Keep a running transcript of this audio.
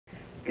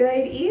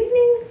Good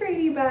evening,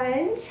 Fruity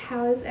Bunch.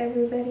 How is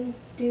everybody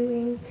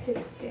doing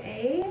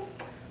today?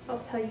 I'll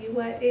tell you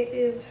what, it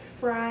is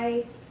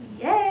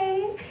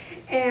Friday,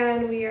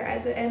 and we are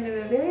at the end of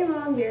a very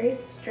long, very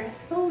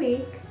stressful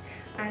week.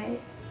 My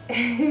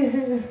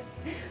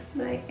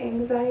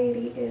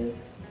anxiety is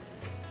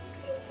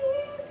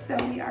peaking.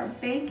 So we are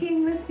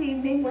baking this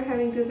evening. We're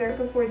having dessert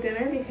before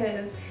dinner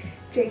because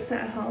Jake's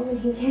not home and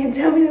he can't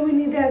tell me that we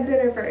need to have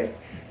dinner first.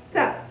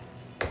 So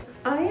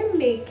I am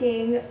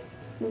making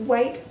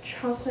white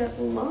chocolate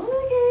llama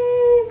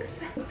cakes.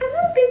 I'm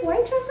not a big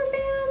white chocolate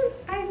fan.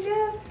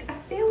 I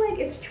feel like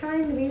it's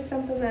trying to be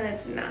something that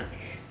it's not.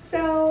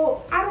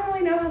 So I don't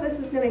really know how this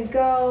is gonna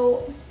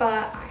go,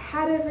 but I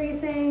had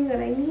everything that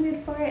I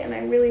needed for it and I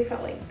really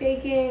felt like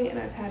baking, and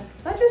I've had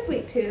such a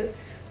sweet tooth.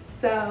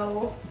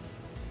 So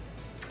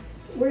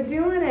we're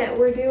doing it,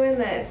 we're doing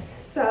this.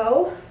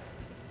 So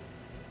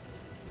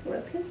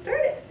let's get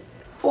started.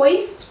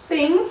 Foist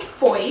things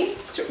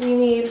foist. We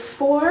need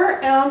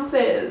 4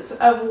 ounces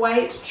of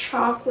white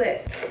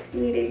chocolate.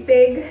 You need a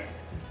big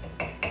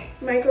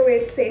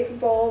microwave safe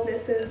bowl.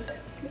 This is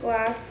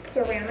glass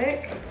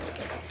ceramic.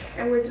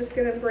 And we're just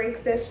gonna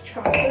break this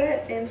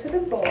chocolate into the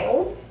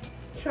bowl.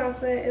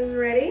 Chocolate is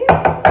ready.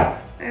 I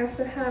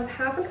also have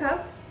half a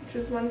cup, which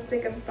is 1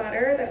 stick of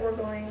butter that we're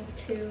going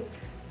to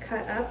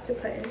cut up to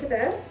put into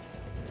this.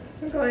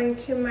 We're going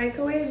to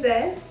microwave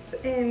this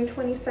in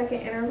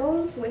 20-second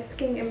intervals,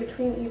 whisking in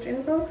between each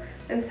interval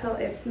until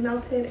it's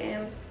melted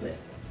and smooth.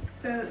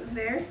 So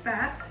there's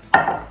that.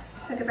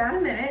 Took about a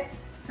minute.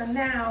 So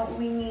now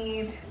we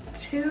need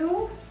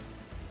 2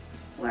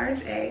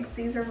 large eggs.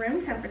 These are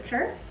room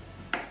temperature.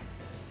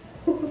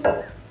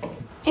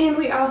 And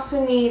we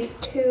also need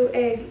 2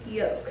 egg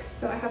yolks.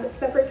 So I have a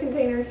separate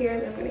container here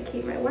that I'm going to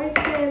keep my whites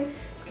in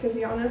because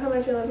y'all know how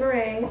much I love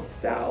meringue.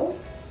 So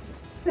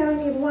now I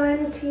need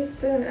 1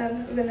 teaspoon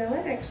of vanilla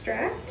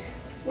extract.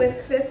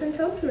 Whisk this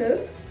until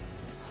smooth.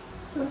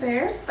 So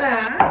there's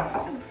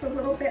that. It's a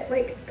little bit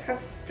like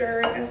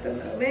custard at the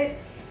moment.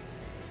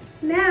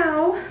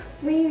 Now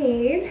we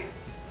need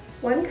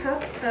 1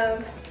 cup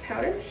of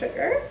powdered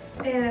sugar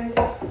and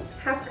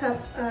half cup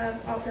of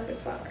all-purpose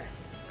flour.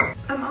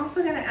 I'm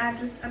also going to add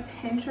just a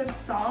pinch of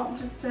salt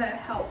just to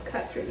help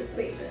cut through the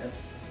sweetness.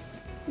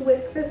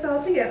 Whisk this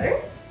all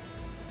together.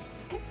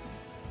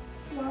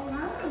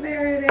 Voila,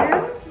 there it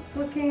is. It's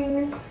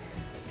looking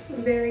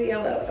very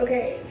yellow.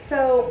 Okay,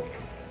 so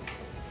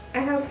I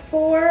have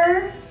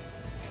 4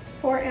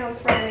 ounce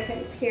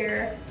ramekins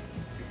here.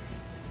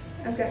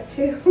 I've got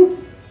 2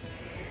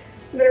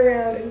 that are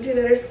round and 2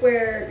 that are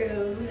square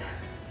because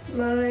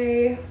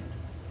my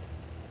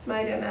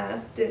dumb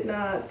ass did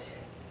not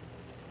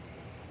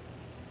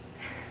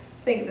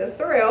think this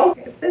through.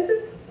 Okay, so this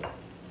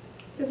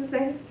is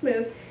nice and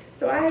smooth.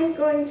 So I'm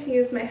going to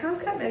use my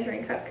half cup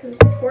measuring cup because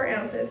this is 4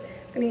 ounces.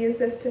 I'm going to use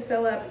this to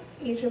fill up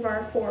each of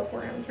our 4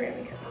 4-ounce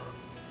ramekins.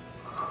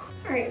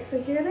 Alright,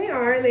 so here they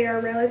are. They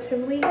are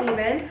relatively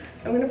even.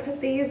 I'm going to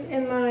put these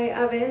in my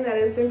oven that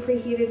has been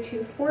preheated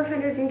to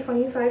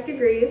 425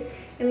 degrees.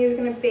 And these are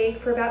going to bake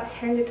for about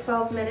 10 to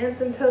 12 minutes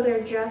until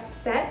they're just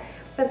set.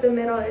 But the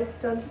middle is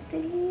still just a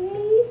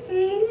little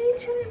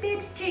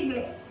bit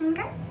jiggly.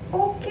 Okay?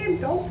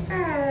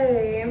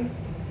 Okay.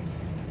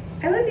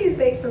 I let these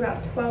bake for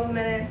about 12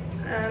 minutes.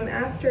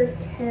 After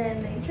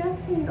 10, they just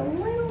seemed a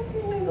little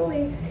too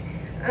wiggly.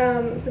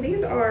 So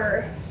these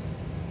are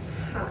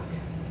hot,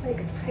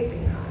 like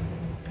piping hot.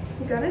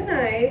 I've got a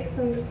knife,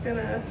 so I'm just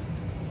gonna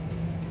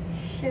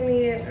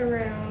shimmy it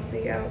around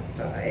the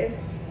outside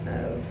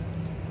of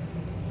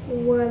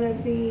one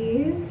of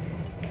these.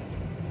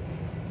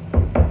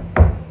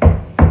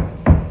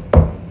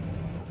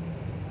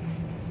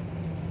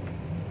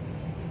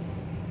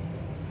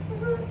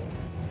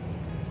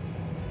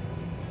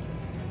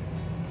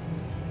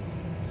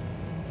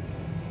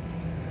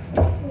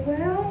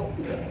 Well,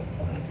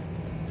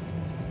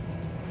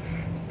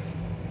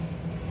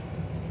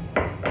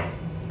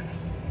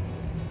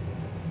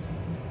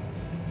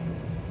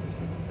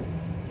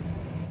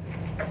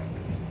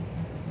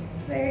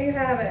 there you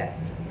have it.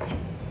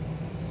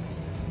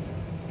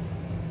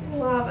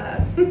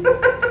 Lava.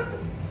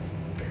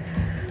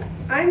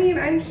 I mean,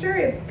 I'm sure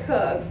it's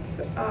cooked,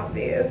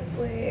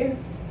 obviously.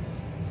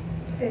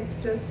 It's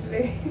just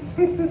very...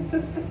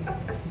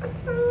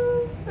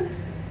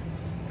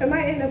 I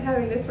might end up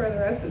having to throw the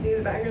rest of these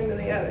back into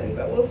the oven,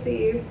 but we'll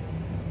see.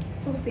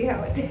 We'll see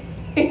how it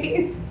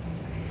tastes.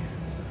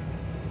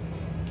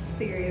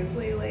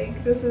 Seriously,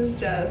 like, this is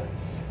just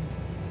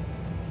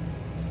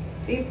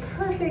the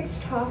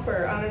perfect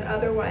topper on an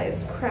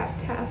otherwise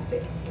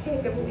craptastic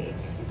cake of a week.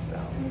 So.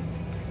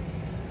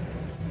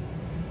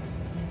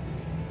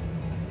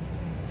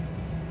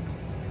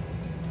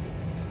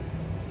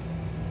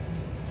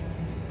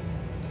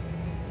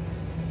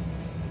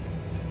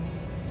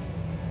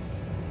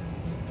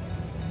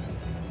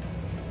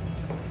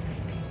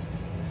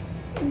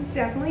 It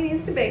definitely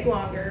needs to bake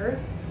longer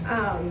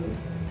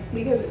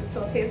because it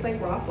still tastes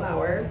like raw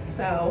flour.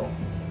 So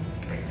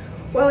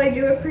while I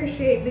do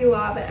appreciate the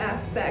lava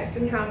aspect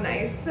and how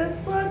nice this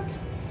looked,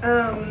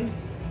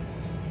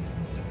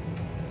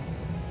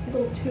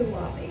 little too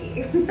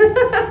lobby.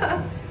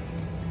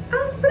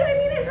 But I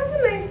mean, it has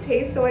a nice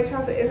taste. The white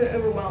chocolate isn't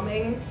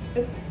overwhelming.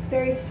 It's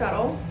very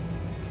subtle.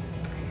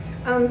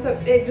 So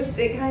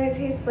it kind of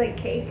tastes like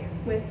cake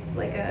with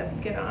like a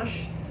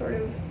ganache sort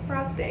of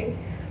frosting.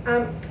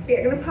 Yeah,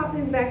 I'm gonna pop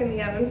these back in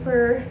the oven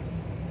for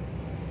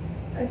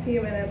a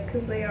few minutes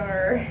because they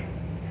are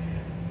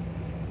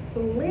a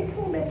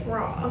little bit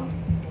raw.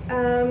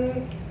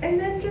 And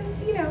then just,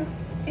 you know,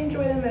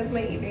 enjoy them as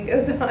my evening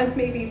goes on.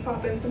 Maybe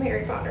pop in some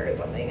Harry Potter or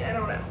something, I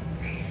don't know.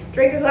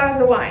 Drink a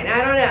glass of wine,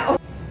 I don't know.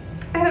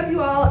 I hope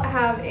you all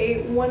have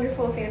a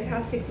wonderful,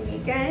 fantastic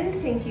weekend.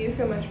 Thank you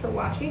so much for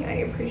watching.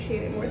 I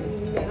appreciate it more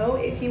than you know.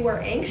 If you are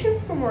anxious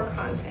for more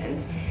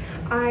content,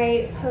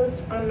 I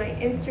post on my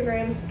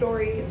Instagram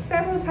story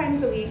several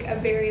times a week of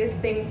various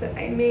things that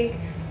I make,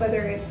 whether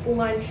it's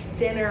lunch,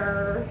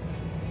 dinner,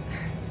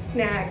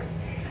 snacks.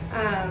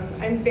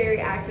 I'm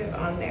very active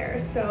on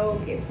there, so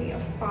give me a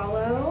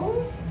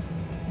follow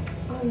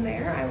on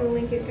there. I will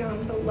link it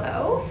down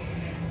below.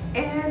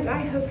 And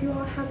I hope you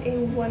all have a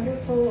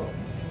wonderful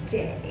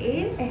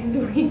day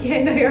and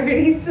weekend. I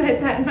already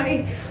said that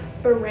my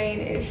brain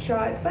is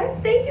shot,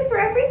 but thank you for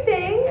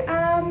everything.